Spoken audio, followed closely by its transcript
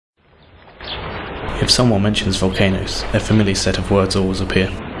If someone mentions volcanoes, a familiar set of words always appear.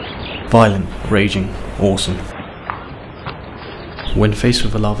 Violent, raging, awesome. When faced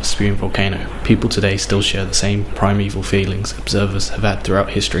with a lava-spewing volcano, people today still share the same primeval feelings observers have had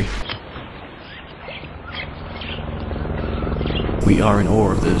throughout history. We are in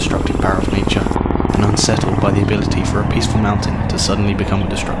awe of the destructive power of nature, and unsettled by the ability for a peaceful mountain to suddenly become a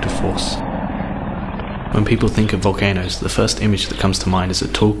destructive force. When people think of volcanoes, the first image that comes to mind is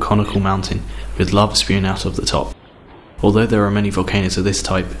a tall conical mountain with lava spewing out of the top. Although there are many volcanoes of this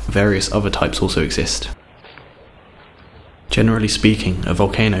type, various other types also exist. Generally speaking, a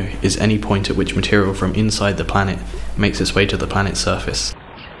volcano is any point at which material from inside the planet makes its way to the planet's surface.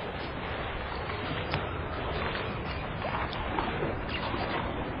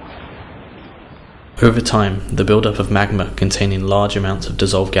 Over time, the buildup of magma containing large amounts of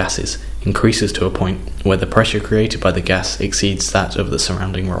dissolved gases increases to a point where the pressure created by the gas exceeds that of the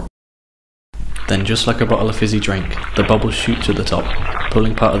surrounding rock. Then, just like a bottle of fizzy drink, the bubbles shoot to the top,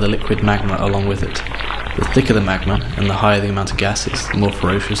 pulling part of the liquid magma along with it. The thicker the magma and the higher the amount of gases, the more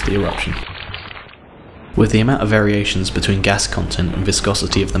ferocious the eruption. With the amount of variations between gas content and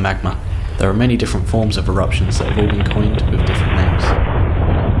viscosity of the magma, there are many different forms of eruptions that have all been coined with different names.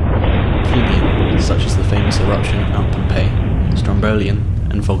 Plinian, such as the famous eruption at Mount Pompeii,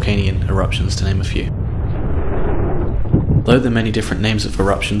 Strombolian and Volcanian eruptions to name a few. Though there are many different names of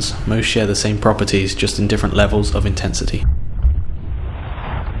eruptions, most share the same properties, just in different levels of intensity.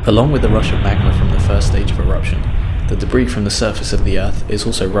 Along with the rush of magma from the first stage of eruption, the debris from the surface of the Earth is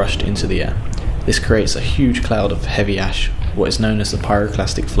also rushed into the air. This creates a huge cloud of heavy ash, what is known as the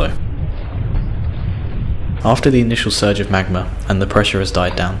pyroclastic flow. After the initial surge of magma and the pressure has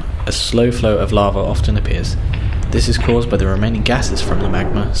died down, a slow flow of lava often appears. This is caused by the remaining gases from the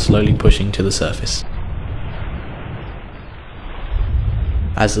magma slowly pushing to the surface.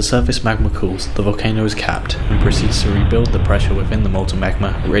 As the surface magma cools, the volcano is capped and proceeds to rebuild the pressure within the molten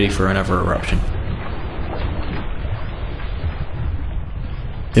magma, ready for another eruption.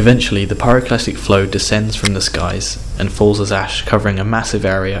 Eventually, the pyroclastic flow descends from the skies and falls as ash, covering a massive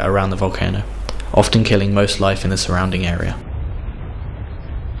area around the volcano, often killing most life in the surrounding area.